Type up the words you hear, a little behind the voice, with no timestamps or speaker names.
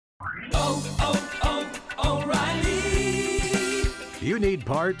You need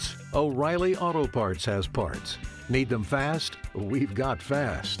parts? O'Reilly Auto Parts has parts. Need them fast? We've got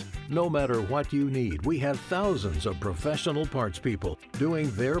fast. No matter what you need, we have thousands of professional parts people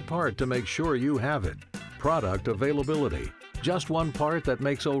doing their part to make sure you have it. Product availability. Just one part that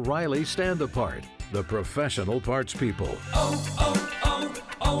makes O'Reilly stand apart. The professional parts people.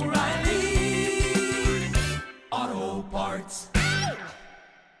 O'Reilly Auto Parts.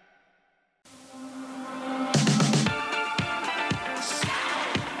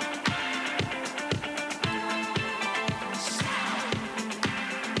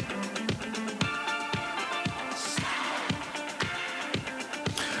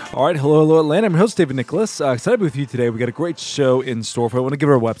 All right, hello, Atlanta. I'm your host, David Nicholas. Excited to be with you today. We got a great show in store for you. I want to give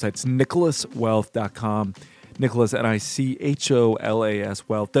our website. It's nicholaswealth.com. Nicholas, Nicholas,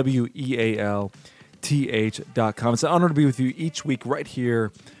 Wealth, WEALTH.com. It's an honor to be with you each week right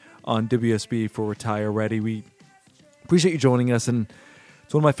here on WSB for Retire Ready. We appreciate you joining us, and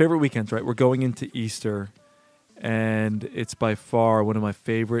it's one of my favorite weekends, right? We're going into Easter, and it's by far one of my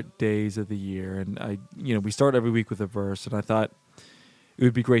favorite days of the year. And we start every week with a verse, and I thought it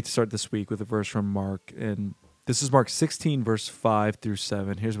would be great to start this week with a verse from Mark. And this is Mark 16, verse 5 through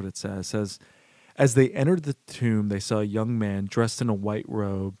 7. Here's what it says. It says, "As they entered the tomb, they saw a young man dressed in a white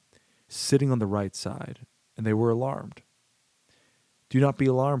robe sitting on the right side, and they were alarmed. 'Do not be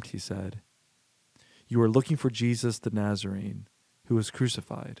alarmed,' he said. 'You are looking for Jesus the Nazarene, who was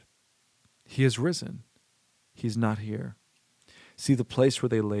crucified. He has risen. He is not here. See the place where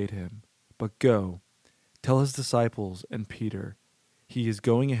they laid him. But go, tell his disciples and Peter, he is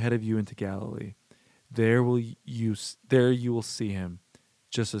going ahead of you into Galilee. There you will see him,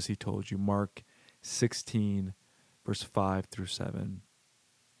 just as he told you.'" Mark 16, verse 5 through 7.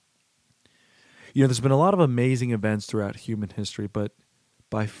 There's been a lot of amazing events throughout human history, but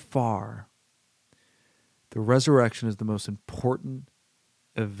by far, the resurrection is the most important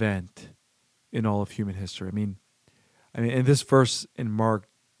event in all of human history. I mean, and this verse in Mark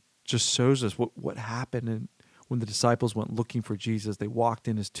just shows us what happened and when the disciples went looking for Jesus. They walked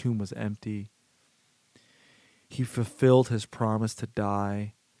in, his tomb was empty. He fulfilled his promise to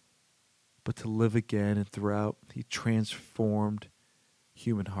die, but to live again, and throughout, he transformed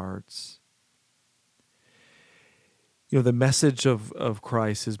human hearts. The message of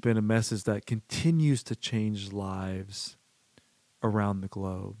Christ has been a message that continues to change lives around the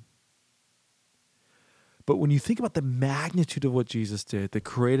globe. But when you think about the magnitude of what Jesus did, the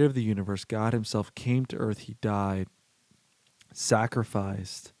creator of the universe, God himself came to earth, he died,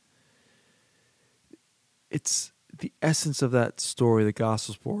 sacrificed. It's the essence of that story, the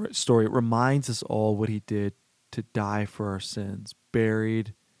gospel story. It reminds us all what he did to die for our sins,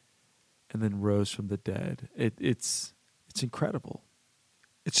 buried, and then rose from the dead. It's incredible.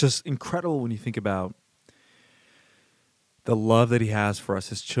 It's just incredible when you think about the love that he has for us,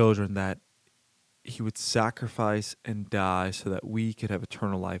 his children, that he would sacrifice and die so that we could have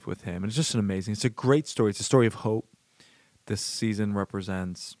eternal life with him. And it's just it's a great story. It's a story of hope. This season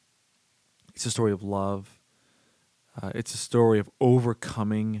represents. It's a story of love. It's a story of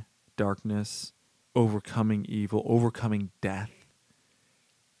overcoming darkness, overcoming evil, overcoming death.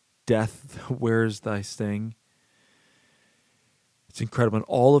 Death, where's thy sting? It's incredible. In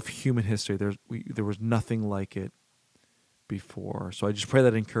all of human history, there was nothing like it before. So I just pray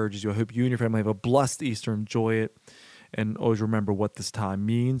that encourages you. I hope you and your family have a blessed Easter. Enjoy it, and always remember what this time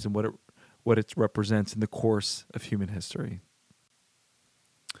means and what it represents in the course of human history.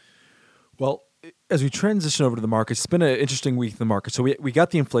 Well, as we transition over to the markets, it's been an interesting week in the market. So we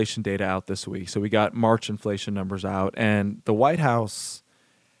got the inflation data out this week. So we got March inflation numbers out, and the White House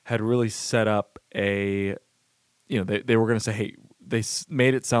had really set up they were going to say, hey, they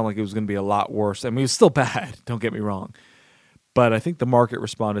made it sound like it was going to be a lot worse. I mean, it was still bad, don't get me wrong. But I think the market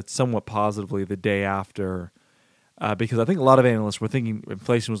responded somewhat positively the day after, because I think a lot of analysts were thinking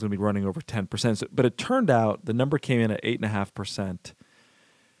inflation was going to be running over 10%. But it turned out the number came in at 8.5%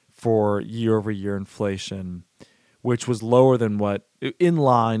 for year-over-year inflation, which was lower than in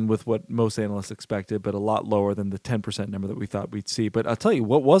line with what most analysts expected, but a lot lower than the 10% number that we thought we'd see. But I'll tell you,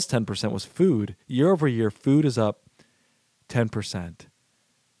 what was 10% was food. Year-over-year, food is up 10%.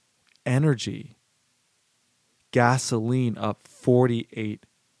 Energy, gasoline up 48%.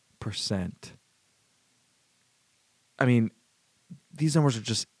 I mean, these numbers are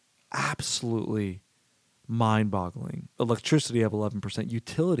just absolutely mind-boggling. Electricity up 11%.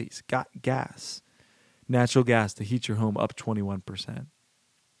 Utilities, gas, natural gas to heat your home up 21%.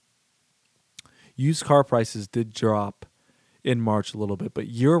 Used car prices did drop in March a little bit, but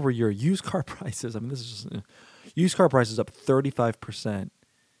year over year, used car prices, used car prices up 35%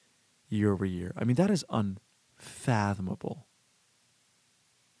 year over year. I mean, that is unfathomable.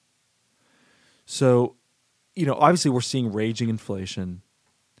 So, obviously we're seeing raging inflation.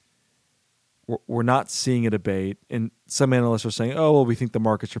 We're not seeing it abate. And some analysts are saying, oh, well, we think the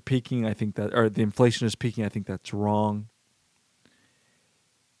markets are peaking. I think that, or the inflation is peaking. I think that's wrong.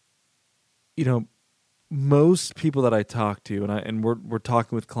 Most people that I talk to, and we're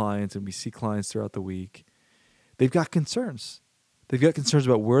talking with clients, and we see clients throughout the week, they've got concerns. They've got concerns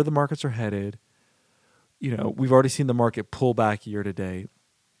about where the markets are headed. We've already seen the market pull back year to date.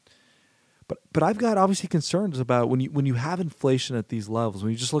 But I've got obviously concerns about when you have inflation at these levels.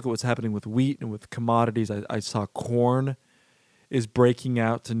 When you just look at what's happening with wheat and with commodities, I saw corn is breaking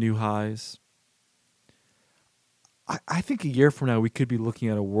out to new highs. I think a year from now we could be looking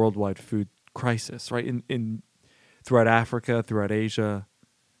at a worldwide food crisis, right? In throughout Africa, throughout Asia.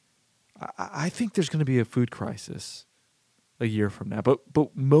 I think there's going to be a food crisis a year from now. But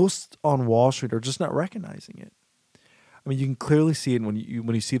most on Wall Street are just not recognizing it. I mean, you can clearly see it when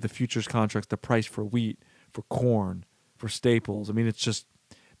you see the futures contracts, the price for wheat, for corn, for staples. I mean, it's just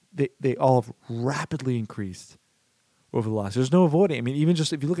they all have rapidly increased over the last. There's no avoiding. I mean, even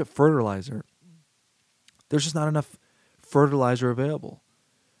just if you look at fertilizer, there's just not enough fertilizer available.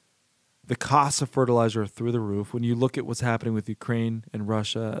 The costs of fertilizer are through the roof. When you look at what's happening with Ukraine and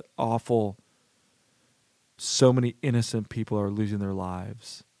Russia, awful. So many innocent people are losing their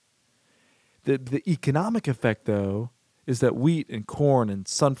lives. The economic effect, though, is that wheat and corn and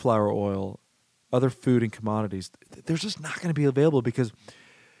sunflower oil, other food and commodities, they're just not going to be available because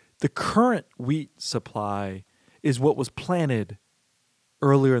the current wheat supply is what was planted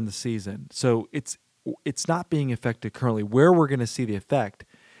earlier in the season. So it's not being affected currently. Where we're going to see the effect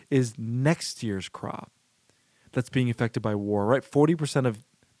is next year's crop that's being affected by war, right? 40% of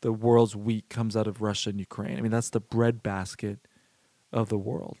the world's wheat comes out of Russia and Ukraine. I mean, that's the breadbasket of the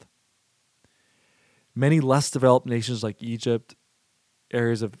world. Many less developed nations like Egypt,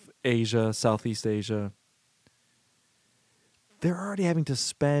 areas of Asia, Southeast Asia, they're already having to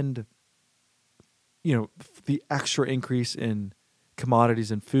spend, the extra increase in commodities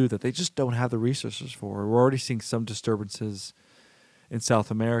and food that they just don't have the resources for. We're already seeing some disturbances in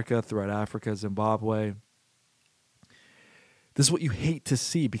South America, throughout Africa, Zimbabwe. This is what you hate to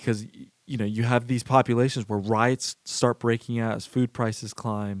see because, you have these populations where riots start breaking out as food prices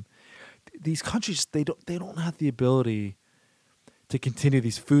climb. These countries, they don't have the ability to continue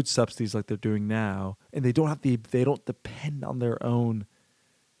these food subsidies like they're doing now, and they don't depend on their own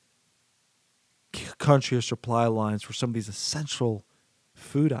country or supply lines for some of these essential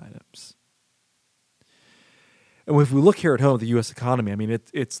food items. And if we look here at home, the U.S. economy, I mean,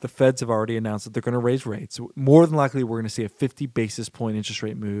 it's the Feds have already announced that they're going to raise rates. More than likely, we're going to see a 50 basis point interest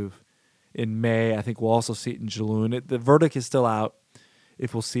rate move in May. I think we'll also see it in June. The verdict is still out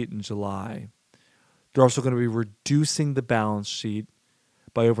if we'll see it in July. They're also going to be reducing the balance sheet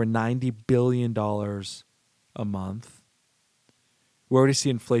by over $90 billion a month. We already see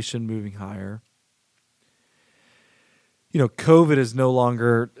inflation moving higher. COVID is no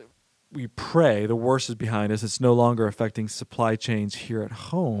longer, we pray, the worst is behind us. It's no longer affecting supply chains here at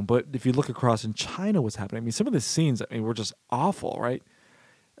home. But if you look across in China, what's happening? I mean, some of the scenes, were just awful, right?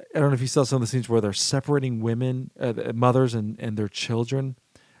 I don't know if you saw some of the scenes where they're separating women, mothers and their children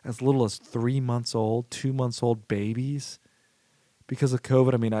as little as 3 months old, 2 months old babies because of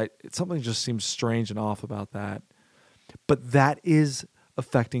COVID. I mean, something just seems strange and off about that. But that is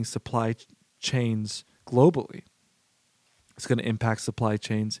affecting supply chains globally. It's going to impact supply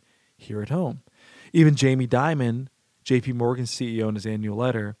chains here at home. Even Jamie Dimon, JP Morgan's CEO, in his annual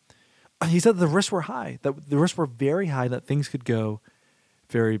letter, he said that the risks were high, that the risks were very high, that things could go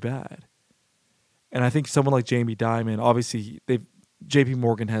very bad. And I think someone like Jamie Dimon, obviously, JP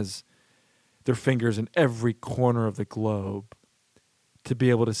Morgan has their fingers in every corner of the globe to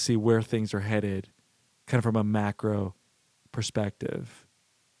be able to see where things are headed, kind of from a macro perspective.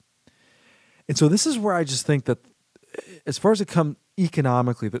 And so this is where I just think that as far as it comes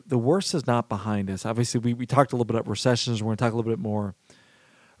economically, the worst is not behind us. Obviously, we talked a little bit about recessions. We're going to talk a little bit more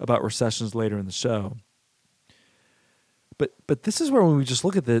about recessions later in the show. But this is where when we just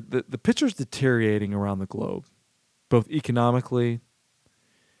look at the picture's deteriorating around the globe, both economically.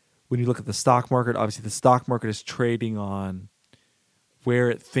 When you look at the stock market, obviously the stock market is trading on where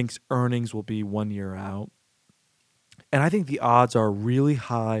it thinks earnings will be 1 year out. And I think the odds are really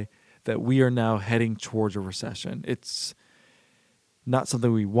high that we are now heading towards a recession. It's not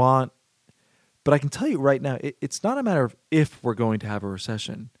something we want, but I can tell you right now, it's not a matter of if we're going to have a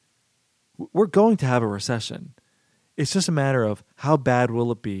recession. We're going to have a recession. It's just a matter of how bad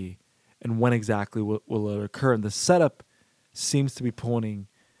will it be and when exactly will it occur. And the setup seems to be pointing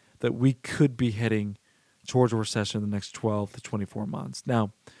that we could be heading towards a recession in the next 12 to 24 months.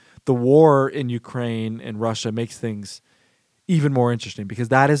 Now, the war in Ukraine and Russia makes things even more interesting because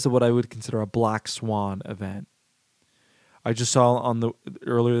that is what I would consider a black swan event. I just saw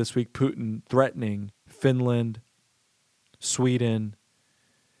earlier this week Putin threatening Finland, Sweden,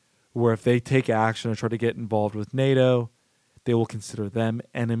 where if they take action or try to get involved with NATO, they will consider them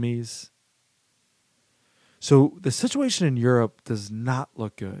enemies. So the situation in Europe does not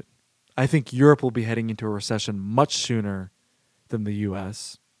look good. I think Europe will be heading into a recession much sooner than the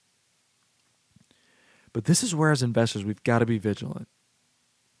U.S. But this is where, as investors, we've got to be vigilant.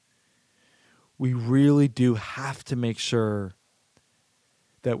 We really do have to make sure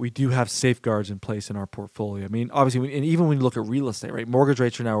that we do have safeguards in place in our portfolio. I mean, obviously, and even when you look at real estate, right? Mortgage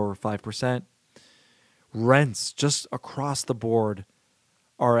rates are now over 5%. Rents just across the board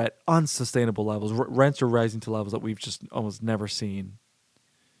are at unsustainable levels. Rents are rising to levels that we've just almost never seen.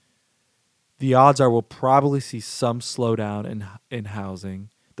 The odds are we'll probably see some slowdown in housing.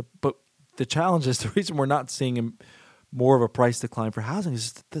 But the challenge is the reason we're not seeing more of a price decline for housing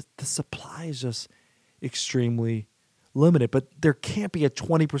is the supply is just extremely limited. But there can't be a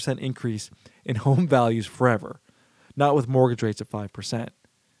 20% increase in home values forever, not with mortgage rates at 5%.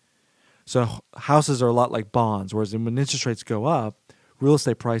 So houses are a lot like bonds, whereas when interest rates go up, real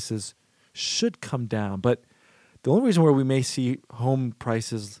estate prices should come down. But the only reason where we may see home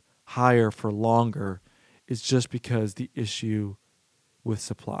prices higher for longer is just because the issue with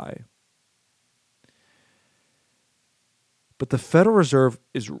supply. But the Federal Reserve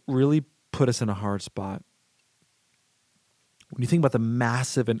is really put us in a hard spot. When you think about the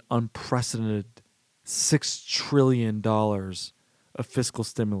massive and unprecedented $6 trillion of fiscal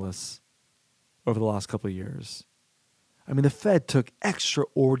stimulus over the last couple of years. I mean, the Fed took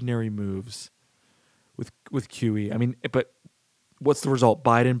extraordinary moves with QE. I mean, but what's the result?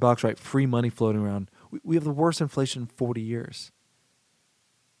 Biden bucks, right? Free money floating around. We have the worst inflation in 40 years.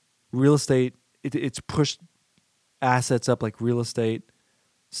 Real estate, it's pushed assets up like real estate,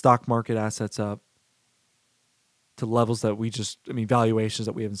 stock market assets up to levels that valuations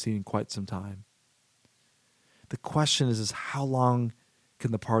that we haven't seen in quite some time. The question is how long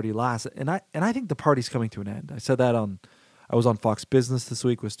can the party last? And I think the party's coming to an end. I said that I was on Fox Business this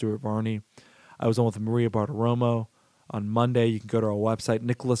week with Stuart Varney. I was on with Maria Bartiromo on Monday. You can go to our website,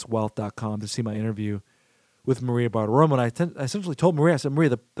 nicholaswealth.com, to see my interview with Maria Bartiromo. And I essentially told Maria, I said, Maria,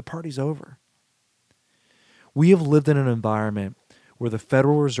 the party's over. We have lived in an environment where the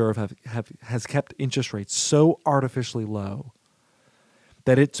Federal Reserve has kept interest rates so artificially low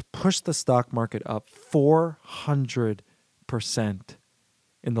that it's pushed the stock market up 400%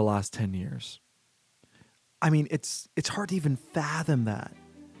 in the last 10 years. I mean, it's hard to even fathom that.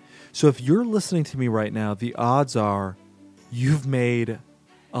 So if you're listening to me right now, the odds are you've made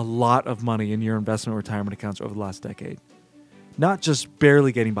a lot of money in your investment retirement accounts over the last decade. Not just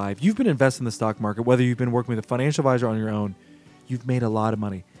barely getting by. If you've been investing in the stock market, whether you've been working with a financial advisor on your own, you've made a lot of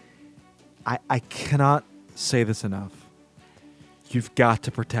money. I cannot say this enough. You've got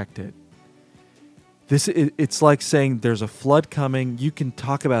to protect it. It's like saying there's a flood coming. You can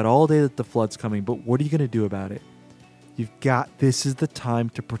talk about all day that the flood's coming, but what are you going to do about it? This is the time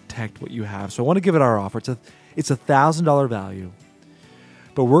to protect what you have. So I want to give it our offer. It's $1,000 value,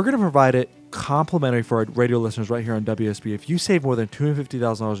 but we're going to provide it complimentary for our radio listeners right here on WSB. If you save more than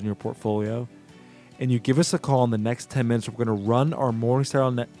 $250,000 in your portfolio and you give us a call in the next 10 minutes, we're going to run our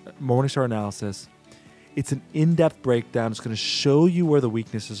Morningstar analysis. It's an in-depth breakdown. It's going to show you where the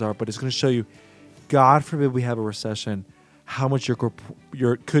weaknesses are, but it's going to show you, God forbid we have a recession, how much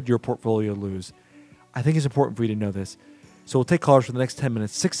could your portfolio lose. I think it's important for you to know this. So we'll take callers for the next 10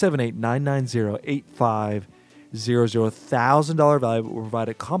 minutes. 678-990-8500. $1,000 value. We'll provide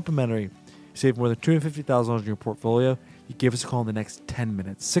it complimentary. You save more than $250,000 in your portfolio. You give us a call in the next 10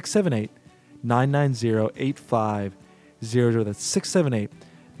 minutes. 678-990-8500. That's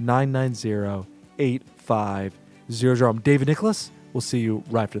 678-990-8500. I'm David Nicholas. We'll see you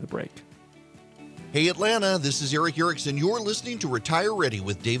right after the break. Hey Atlanta, this is Eric Erickson. You're listening to Retire Ready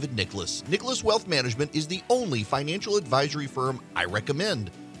with David Nicholas. Nicholas Wealth Management is the only financial advisory firm I recommend.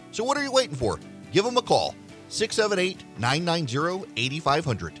 So what are you waiting for? Give them a call.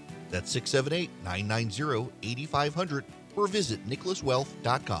 678-990-8500. That's 678-990-8500 or visit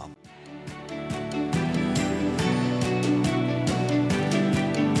nicholaswealth.com.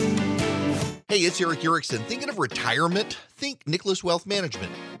 Hey, it's Eric Erickson. Thinking of retirement? Think Nicholas Wealth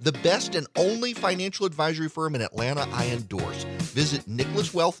Management, the best and only financial advisory firm in Atlanta I endorse. Visit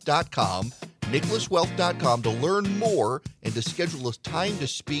nicholaswealth.com, nicholaswealth.com to learn more and to schedule a time to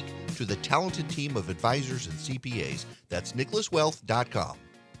speak to the talented team of advisors and CPAs. That's nicholaswealth.com.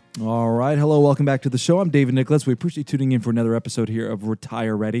 All right. Hello. Welcome back to the show. I'm David Nicholas. We appreciate you tuning in for another episode here of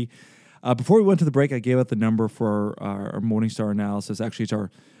Retire Ready. Before we went to the break, I gave out the number for our Morningstar analysis. Actually, it's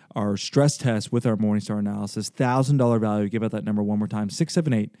our stress test with our Morningstar analysis. $1,000 value. Give out that number one more time.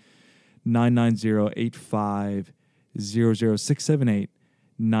 678-990-8500.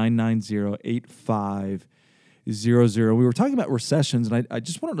 678-990-8500. We were talking about recessions, and I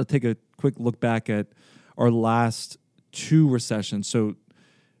just wanted to take a quick look back at our last two recessions. So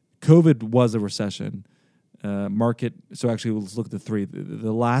COVID was a recession. So actually, let's look at the three.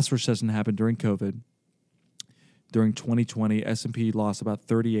 The last recession happened during COVID. During 2020, S&P lost about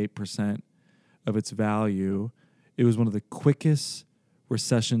 38% of its value. It was one of the quickest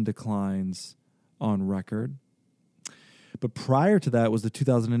recession declines on record. But prior to that was the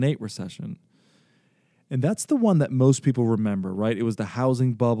 2008 recession. And that's the one that most people remember, right? It was the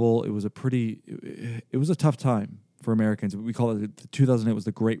housing bubble. It was a tough time for Americans. We call it, the 2008 was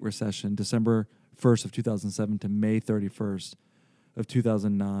the Great Recession, December 1st of 2007 to May 31st of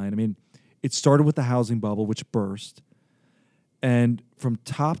 2009. I mean, it started with the housing bubble, which burst. And from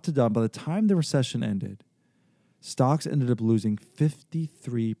top to down, by the time the recession ended, stocks ended up losing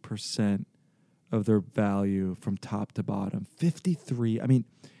 53% of their value from top to bottom. 53. I mean,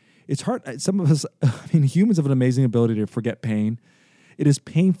 it's hard. Some of us, humans have an amazing ability to forget pain. It is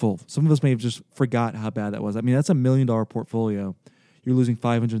painful. Some of us may have just forgot how bad that was. I mean, that's $1 million portfolio. You're losing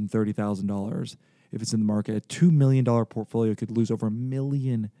 $530,000 if it's in the market. A $2 million portfolio could lose over $1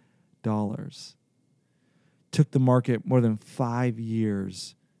 million. Took the market more than 5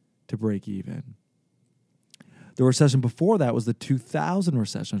 years to break even. The recession before that was the 2000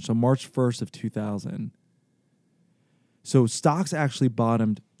 recession, so March 1st of 2000. So stocks actually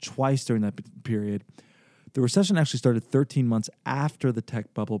bottomed twice during that period. The recession actually started 13 months after the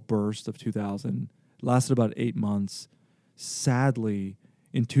tech bubble burst of 2000. Lasted about 8 months. Sadly,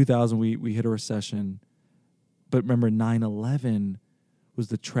 in 2000, we hit a recession. But remember, 9/11 was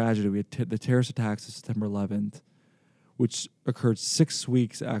the tragedy. We had the terrorist attacks of September 11th, which occurred 6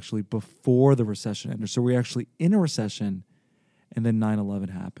 weeks actually before the recession ended. So we're actually in a recession, and then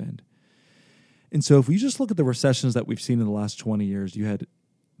 9/11 happened. And so if we just look at the recessions that we've seen in the last 20 years, you had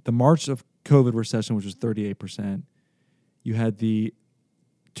the March of COVID recession, which was 38%. You had the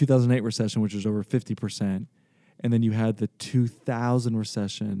 2008 recession, which was over 50%. And then you had the 2000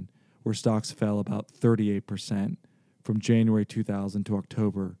 recession, where stocks fell about 38% from January 2000 to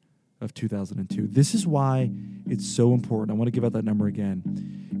October of 2002. This is why it's so important. I want to give out that number again.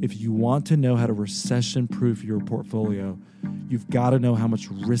 If you want to know how to recession-proof your portfolio, you've got to know how much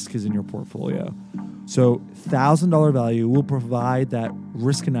risk is in your portfolio. So $1,000 value will provide that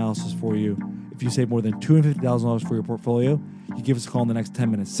risk analysis for you. If you save more than $250,000 for your portfolio, you give us a call in the next 10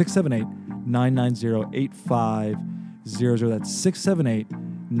 minutes. 678-990-8500. That's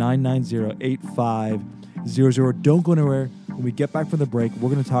 678-990-8500. Don't go anywhere. When we get back from the break, we're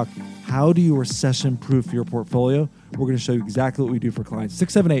going to talk how do you recession-proof your portfolio. We're going to show you exactly what we do for clients.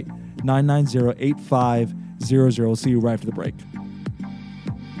 678-990-8500. We'll see you right after the break.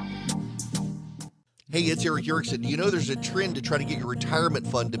 Hey, it's Eric Erickson. You know there's a trend to try to get your retirement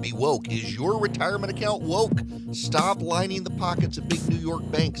fund to be woke. Is your retirement account woke? Stop lining the pockets of big New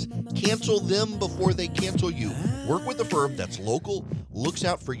York banks. Cancel them before they cancel you. Work with a firm that's local, looks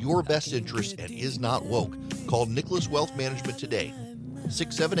out for your best interest, and is not woke. Call Nicholas Wealth Management today.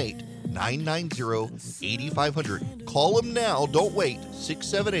 678-990-8500. Call them now. Don't wait.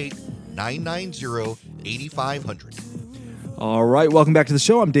 678-990-8500. All right, welcome back to the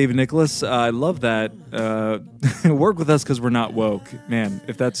show. I'm David Nicholas. I love that. Work with us because we're not woke. Man,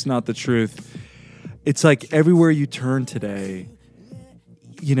 if that's not the truth. It's like everywhere you turn today,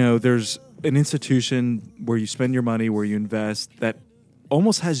 you know, there's an institution where you spend your money, where you invest, that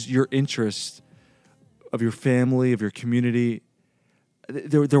almost has your interest of your family, of your community.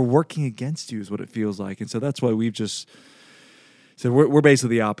 They're working against you is what it feels like. And so that's why we've just said we're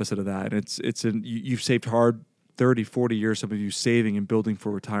basically the opposite of that. And you've saved hard 30, 40 years, some of you saving and building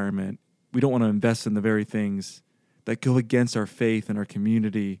for retirement. We don't want to invest in the very things that go against our faith and our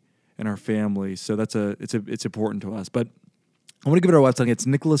community and our family. So it's important to us. But I want to give it our website. It's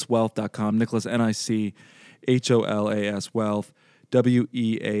nicholaswealth.com, Nicholas, Nicholas, Wealth,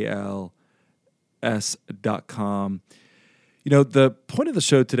 WEALS.com. You know, the point of the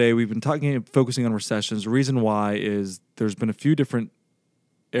show today, we've been focusing on recessions. The reason why is there's been a few different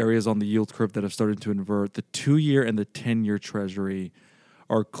areas on the yield curve that have started to invert. The 2-year and the 10-year Treasury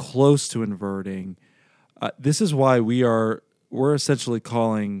are close to inverting. This is why we're essentially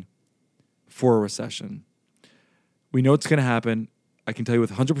calling for a recession. We know it's going to happen. I can tell you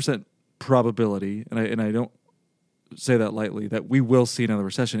with 100% probability, and I don't say that lightly, that we will see another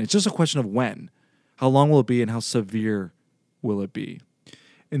recession. It's just a question of when. How long will it be and how severe will it be?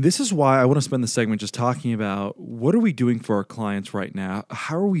 And this is why I want to spend the segment just talking about what are we doing for our clients right now?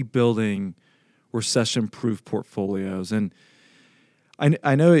 How are we building recession-proof portfolios? And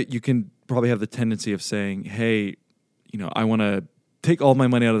I know you can probably have the tendency of saying, hey, I want to take all my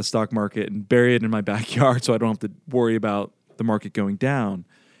money out of the stock market and bury it in my backyard so I don't have to worry about the market going down.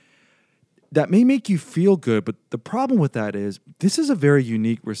 That may make you feel good, but the problem with that is this is a very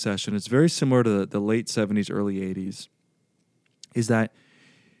unique recession. It's very similar to the late 70s, early 80s, is that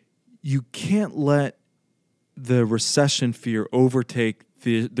you can't let the recession fear overtake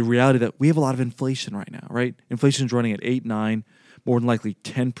the reality that we have a lot of inflation right now, right? Inflation is running at 8, 9, more than likely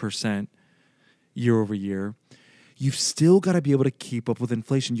 10% year over year. You've still got to be able to keep up with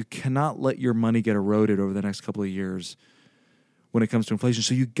inflation. You cannot let your money get eroded over the next couple of years when it comes to inflation.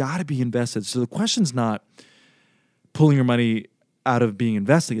 So you got to be invested. So the question's not pulling your money out of being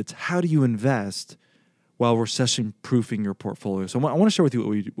invested. It's how do you invest while recession-proofing your portfolio. So I want to share with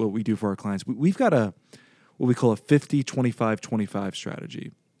you what we do for our clients. We've got what we call a 50-25-25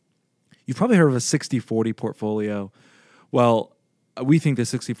 strategy. You've probably heard of a 60-40 portfolio. Well, we think the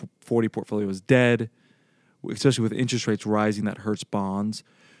 60-40 portfolio is dead, especially with interest rates rising. That hurts bonds.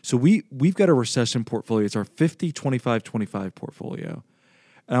 So we've got a recession portfolio. It's our 50-25-25 portfolio.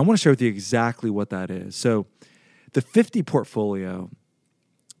 And I want to share with you exactly what that is. So the 50 portfolio,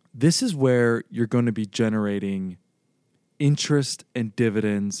 this is where you're going to be generating interest and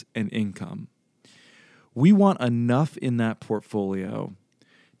dividends and income. We want enough in that portfolio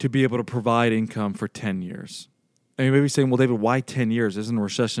to be able to provide income for 10 years. And you may be saying, well, David, why 10 years? Isn't a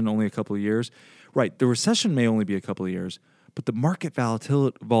recession only a couple of years? Right, the recession may only be a couple of years, but the market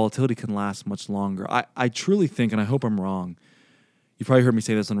volatility can last much longer. I truly think, and I hope I'm wrong, you've probably heard me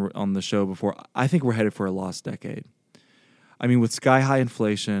say this on the show before, I think we're headed for a lost decade. I mean, with sky-high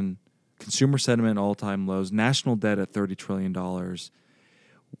inflation, consumer sentiment at all-time lows, national debt at $30 trillion,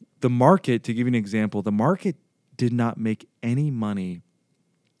 the market, to give you an example, the market did not make any money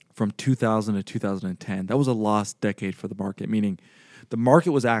from 2000 to 2010. That was a lost decade for the market, meaning the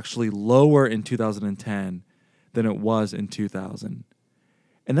market was actually lower in 2010 than it was in 2000.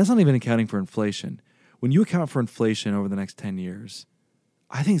 And that's not even accounting for inflation. When you account for inflation over the next 10 years,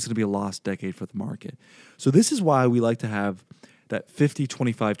 I think it's going to be a lost decade for the market. So this is why we like to have that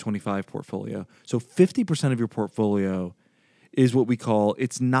 50-25-25 portfolio. So 50% of your portfolio is what we call,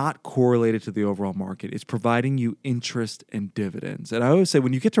 it's not correlated to the overall market. It's providing you interest and dividends. And I always say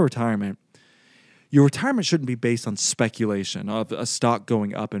when you get to retirement, your retirement shouldn't be based on speculation of a stock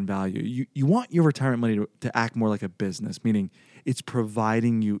going up in value. You want your retirement money to act more like a business, meaning it's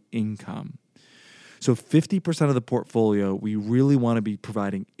providing you income. So 50% of the portfolio, we really want to be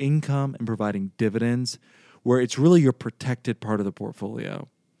providing income and providing dividends, where it's really your protected part of the portfolio.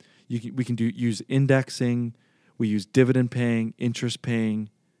 We can use indexing, we use dividend-paying, interest-paying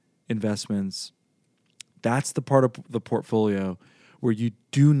investments. That's the part of the portfolio where you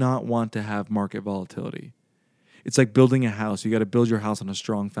do not want to have market volatility. It's like building a house. You got to build your house on a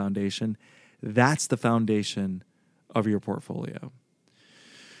strong foundation. That's the foundation of your portfolio.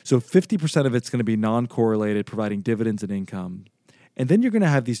 So 50% of it's going to be non-correlated, providing dividends and income. And then you're going to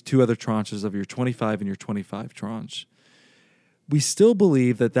have these two other tranches of your 25 and your 25 tranche. We still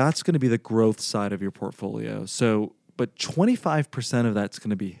believe that that's going to be the growth side of your portfolio. But 25% of that's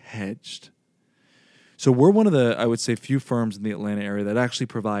going to be hedged. So we're one of the, I would say, few firms in the Atlanta area that actually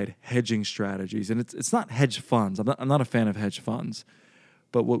provide hedging strategies. And it's not hedge funds. I'm not a fan of hedge funds.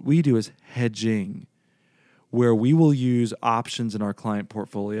 But what we do is hedging, where we will use options in our client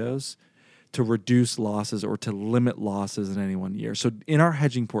portfolios to reduce losses or to limit losses in any one year. So in our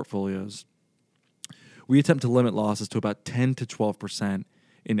hedging portfolios, we attempt to limit losses to about 10 to 12%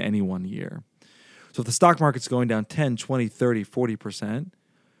 in any one year. So if the stock market's going down 10, 20, 30, 40%,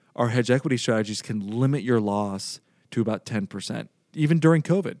 our hedge equity strategies can limit your loss to about 10%. Even during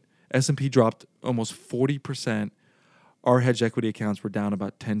COVID, S&P dropped almost 40%. Our hedge equity accounts were down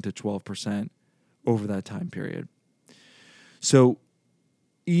about 10 to 12% over that time period. So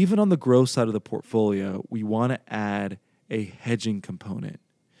even on the growth side of the portfolio, we want to add a hedging component.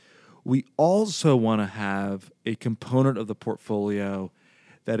 We also want to have a component of the portfolio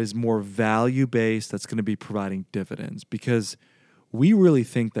that is more value-based, that's going to be providing dividends, because we really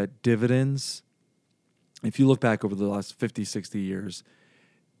think that dividends, if you look back over the last 50, 60 years,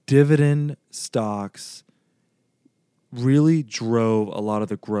 dividend stocks really drove a lot of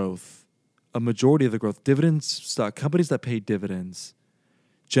the growth, a majority of the growth. Dividend stock, companies that pay dividends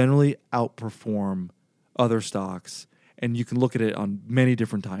generally outperform other stocks, and you can look at it on many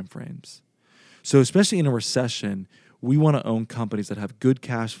different time frames. So especially in a recession, we want to own companies that have good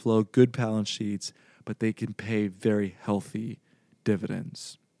cash flow, good balance sheets, but they can pay very healthy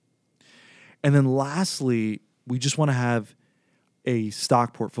dividends. And then lastly, we just want to have a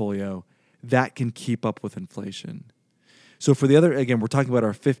stock portfolio that can keep up with inflation. So for the other, again, we're talking about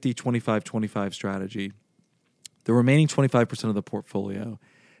our 50, 25, 25 strategy. The remaining 25% of the portfolio,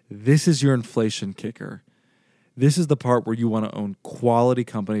 this is your inflation kicker. This is the part where you want to own quality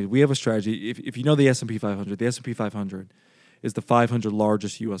companies. We have a strategy. If you know the S&P 500, the S&P 500 is the 500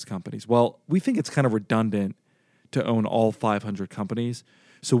 largest U.S. companies. Well, we think it's kind of redundant to own all 500 companies.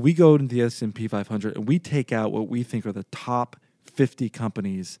 So we go into the S&P 500 and we take out what we think are the top 50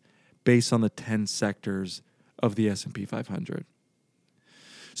 companies based on the 10 sectors of the S&P 500.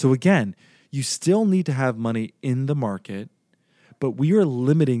 So again, you still need to have money in the market, but we are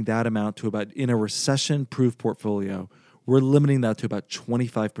limiting that amount to about, in a recession-proof portfolio, we're limiting that to about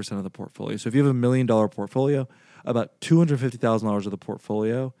 25% of the portfolio. So if you have $1 million portfolio, about $250,000 of the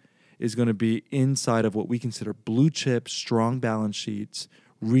portfolio is going to be inside of what we consider blue chip, strong balance sheets,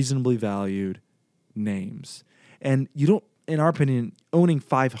 reasonably valued names. And you don't, in our opinion, owning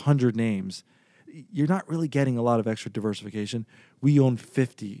 500 names, you're not really getting a lot of extra diversification. We own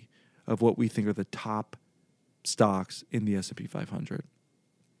 50 of what we think are the top stocks in the S&P 500.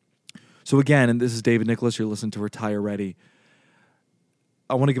 So again, and this is David Nicholas, you're listening to Retire Ready.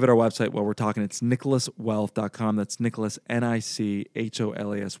 I want to give it our website while we're talking. It's nicholaswealth.com. That's Nicholas,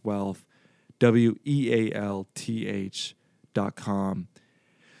 Nicholas, Wealth, WEALTH.com.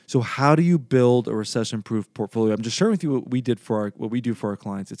 So how do you build a recession-proof portfolio? I'm just sharing with you what we do for our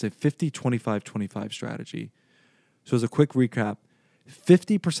clients. It's a 50-25-25 strategy. So as a quick recap,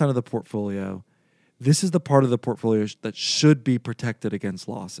 50% of the portfolio, this is the part of the portfolio that should be protected against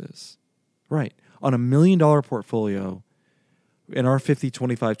losses. Right. On $1 million portfolio, in our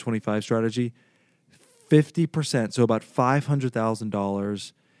 50-25-25 strategy, 50%, so about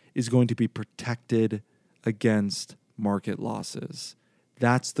 $500,000, is going to be protected against market losses.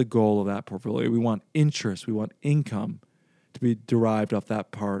 That's the goal of that portfolio. We want interest, we want income to be derived off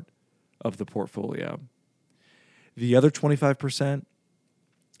that part of the portfolio. The other 25%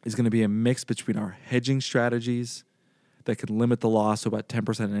 is going to be a mix between our hedging strategies that can limit the loss to about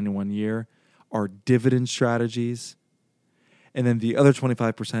 10% in any one year, our dividend strategies, and then the other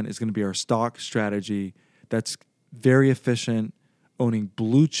 25% is going to be our stock strategy that's very efficient, owning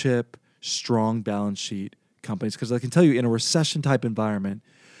blue chip, strong balance sheet companies. Because I can tell you, in a recession type environment,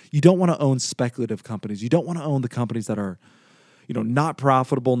 you don't want to own speculative companies. You don't want to own the companies that are, not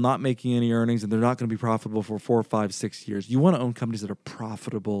profitable, not making any earnings, and they're not going to be profitable for 4, 5, 6 years. You want to own companies that are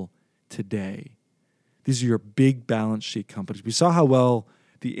profitable today. These are your big balance sheet companies. We saw how well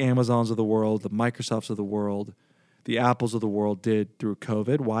the Amazons of the world, the Microsofts of the world, the Apples of the world did through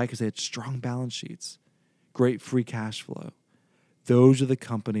COVID. Why? Because they had strong balance sheets, great free cash flow. Those are the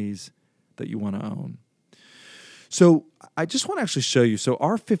companies that you want to own. So I just want to actually show you. So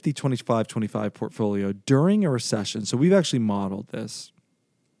our 50-25-25 portfolio during a recession, so we've actually modeled this.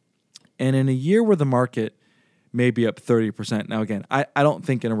 And in a year where the market may be up 30%. Now, again, I don't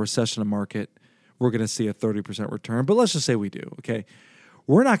think in a recession market we're going to see a 30% return, but let's just say we do, okay?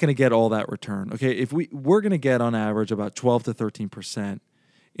 We're not going to get all that return, okay? If we're going to get on average about 12 to 13%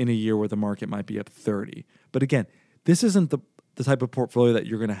 in a year where the market might be up 30. But again, this isn't the type of portfolio that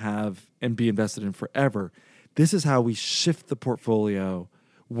you're going to have and be invested in forever. This is how we shift the portfolio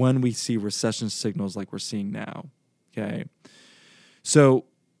when we see recession signals like we're seeing now, okay? So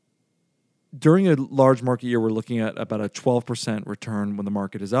during a large market year, we're looking at about a 12% return when the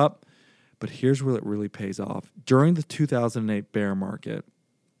market is up. But here's where it really pays off. During the 2008 bear market,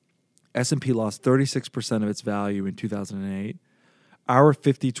 S&P lost 36% of its value in 2008. Our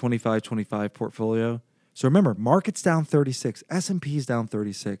 50-25-25 portfolio. So remember, market's down 36, S&P's down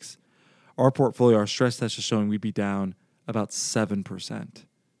 36. Our portfolio, our stress test is showing we'd be down about 7%.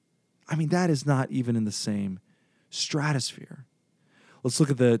 I mean, that is not even in the same stratosphere. Let's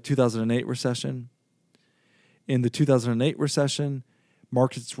look at the 2008 recession. In the 2008 recession,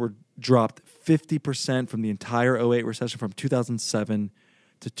 markets were dropped 50% from the entire 08 recession from 2007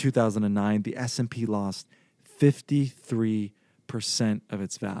 to 2009. The S&P lost 53% of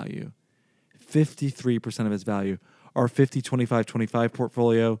its value. 53% of its value. Our 50-25-25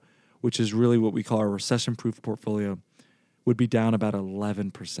 portfolio, which is really what we call our recession-proof portfolio, would be down about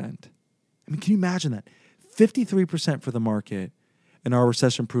 11%. I mean, can you imagine that? 53% for the market, and our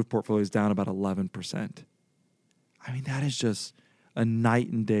recession-proof portfolio is down about 11%. I mean, that is just a night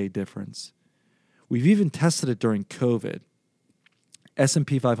and day difference. We've even tested it during COVID.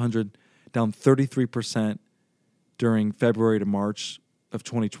 S&P 500 down 33% during February to March of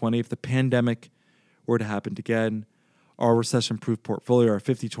 2020, if the pandemic were to happen again, our recession-proof portfolio, our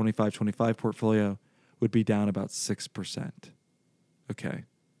 50-25-25 portfolio, would be down about 6%. Okay.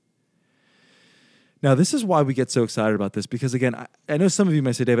 Now, this is why we get so excited about this, because, again, I know some of you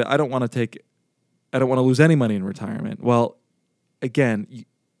may say, David, I don't want to lose any money in retirement. Well, again,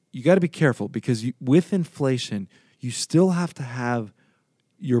 you got to be careful, because with inflation, you still have to have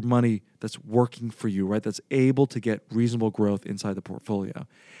your money that's working for you, right? That's able to get reasonable growth inside the portfolio.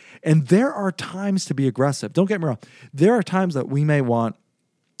 And there are times to be aggressive. Don't get me wrong. There are times that we may want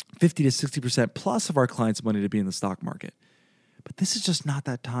 50 to 60% plus of our clients' money to be in the stock market. But this is just not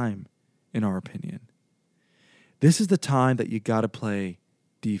that time, in our opinion. This is the time that you got to play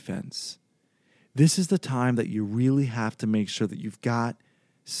defense. This is the time that you really have to make sure that you've got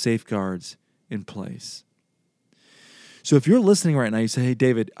safeguards in place. So if you're listening right now, you say, hey,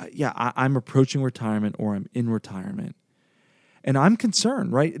 David, I'm approaching retirement or I'm in retirement. And I'm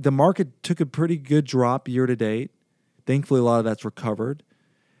concerned, right? The market took a pretty good drop year to date. Thankfully, a lot of that's recovered.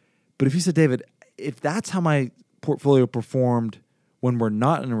 But if you said, David, if that's how my portfolio performed when we're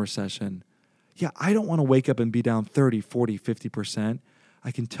not in a recession, I don't want to wake up and be down 30, 40, 50%.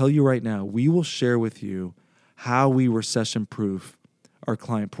 I can tell you right now, we will share with you how we recession-proof our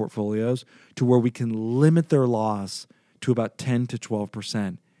client portfolios to where we can limit their loss to about 10 to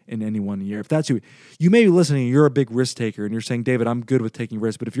 12% in any one year. If that's you may be listening, you're a big risk taker, and you're saying, David, I'm good with taking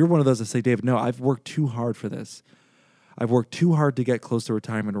risks. But if you're one of those that say, David, no, I've worked too hard for this. I've worked too hard to get close to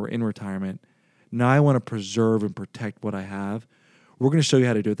retirement or in retirement. Now I want to preserve and protect what I have. We're going to show you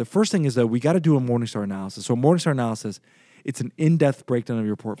how to do it. The first thing is that we got to do a Morningstar analysis. So a Morningstar analysis, it's an in-depth breakdown of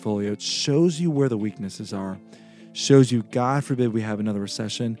your portfolio. It shows you where the weaknesses are, shows you, God forbid we have another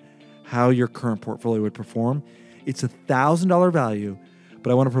recession, how your current portfolio would perform. It's $1,000 value,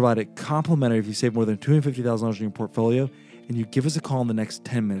 but I want to provide it complimentary if you save more than $250,000 in your portfolio, and you give us a call in the next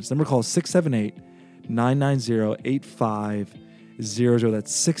 10 minutes. Number call is 678-990-8500.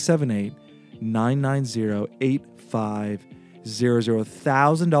 That's 678-990-8500.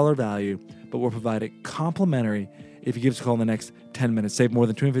 $1,000 value, but we'll provide it complimentary if you give us a call in the next 10 minutes. Save more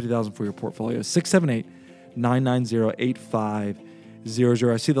than $250,000 for your portfolio.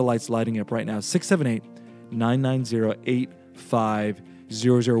 678-990-8500. I see the lights lighting up right now.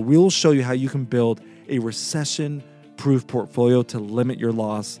 678-990-8500. We'll show you how you can build a recession-proof portfolio to limit your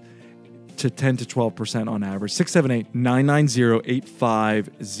loss to 10 to 12% on average.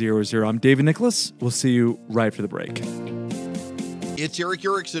 678-990-8500. I'm David Nicholas. We'll see you right after the break. It's Eric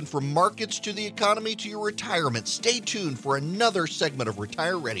Erickson. From markets to the economy to your retirement. Stay tuned for another segment of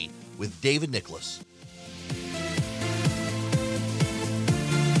Retire Ready with David Nicholas.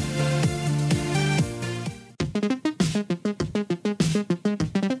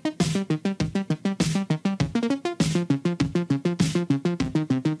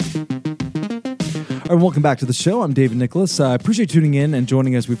 All right, welcome back to the show. I'm David Nicholas. I appreciate tuning in and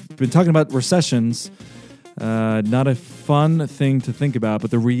joining us. We've been talking about recessions. Not a fun thing to think about,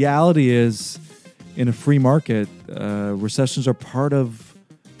 but the reality is, in a free market, recessions are part of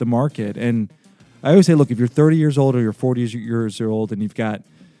the market. And I always say, look, if you're 30 years old or you're 40 years old and you've got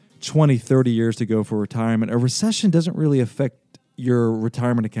 20, 30 years to go for retirement, a recession doesn't really affect your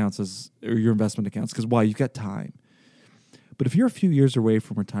retirement accounts or your investment accounts, because why? You've got time. But if you're a few years away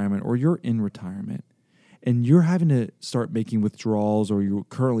from retirement or you're in retirement and you're having to start making withdrawals, or you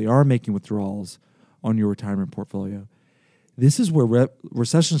currently are making withdrawals on your retirement portfolio, this is where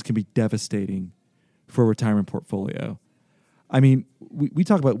recessions can be devastating for a retirement portfolio. I mean, we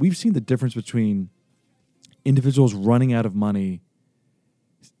talk about, we've seen the difference between individuals running out of money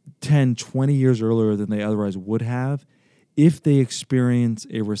 10, 20 years earlier than they otherwise would have if they experience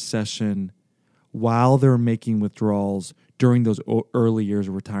a recession while they're making withdrawals during those early years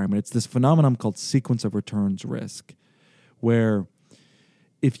of retirement. It's this phenomenon called sequence of returns risk, where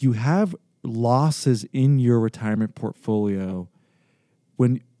if you have losses in your retirement portfolio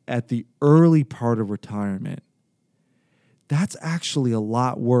when at the early part of retirement, that's actually a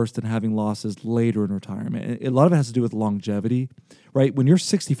lot worse than having losses later in retirement. And a lot of it has to do with longevity, right? When you're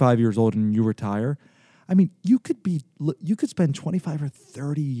 65 years old and you retire, I mean, you could spend 25 or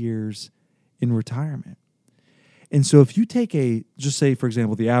 30 years in retirement. And so if you take just say, for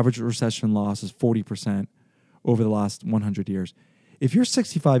example, the average recession loss is 40% over the last 100 years. If you're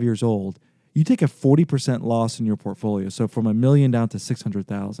 65 years old, you take a 40% loss in your portfolio, so from $1 million down to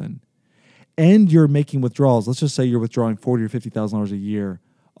 $600,000, and you're making withdrawals. Let's just say you're withdrawing $40,000 or $50,000 a year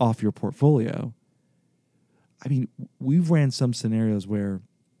off your portfolio. I mean, we've ran some scenarios where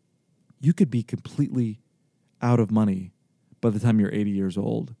you could be completely out of money by the time you're 80 years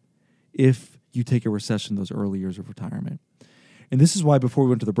old if you take a recession those early years of retirement. And this is why before we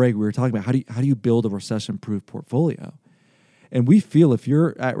went to the break, we were talking about how do you build a recession-proof portfolio? And we feel if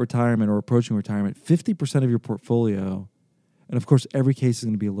you're at retirement or approaching retirement, 50% of your portfolio, and of course every case is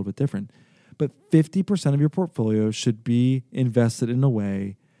going to be a little bit different, but 50% of your portfolio should be invested in a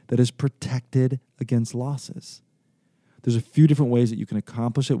way that is protected against losses. There's a few different ways that you can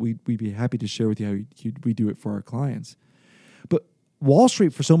accomplish it. We'd be happy to share with you how we do it for our clients. But Wall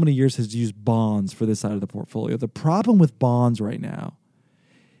Street for so many years has used bonds for this side of the portfolio. The problem with bonds right now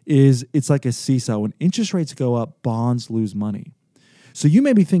is it's like a seesaw. When interest rates go up, bonds lose money. So you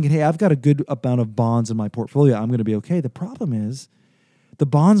may be thinking, hey, I've got a good amount of bonds in my portfolio. I'm going to be okay. The problem is the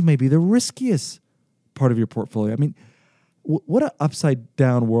bonds may be the riskiest part of your portfolio. I mean, what an upside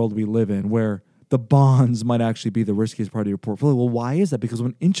down world we live in where the bonds might actually be the riskiest part of your portfolio. Well, why is that? Because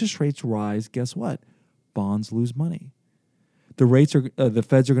when interest rates rise, guess what? Bonds lose money. The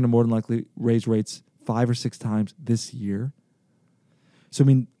Feds are going to more than likely raise rates 5 or 6 times this year. So, I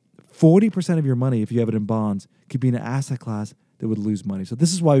mean, 40% of your money, if you have it in bonds, could be in an asset class that would lose money. So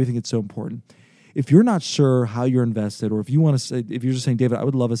this is why we think it's so important. If you're not sure how you're invested, or if you're just saying, David, I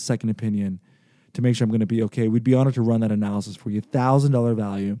would love a second opinion to make sure I'm going to be okay, we'd be honored to run that analysis for you. $1,000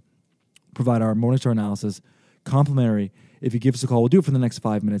 value, provide our Morningstar analysis, complimentary. If you give us a call, we'll do it for the next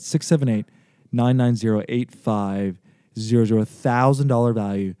 5 minutes, 678-990-8500, $1,000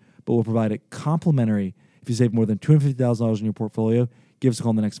 value, but we'll provide it complimentary. If you save more than $250,000 in your portfolio, give us a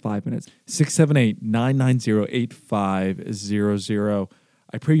call in the next 5 minutes. 678-990-8500.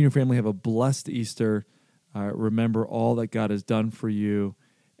 I pray you and your family have a blessed Easter. Remember all that God has done for you,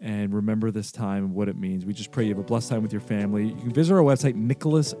 and remember this time and what it means. We just pray you have a blessed time with your family. You can visit our website,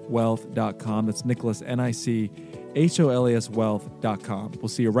 nicholaswealth.com. That's Nicholas, Nicholas Wealth.com. We'll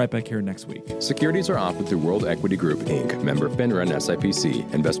see you right back here next week. Securities are offered through World Equity Group, Inc., member FINRA and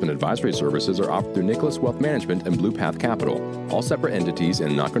SIPC. Investment advisory services are offered through Nicholas Wealth Management and Blue Path Capital, all separate entities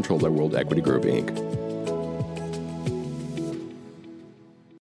and not controlled by World Equity Group, Inc.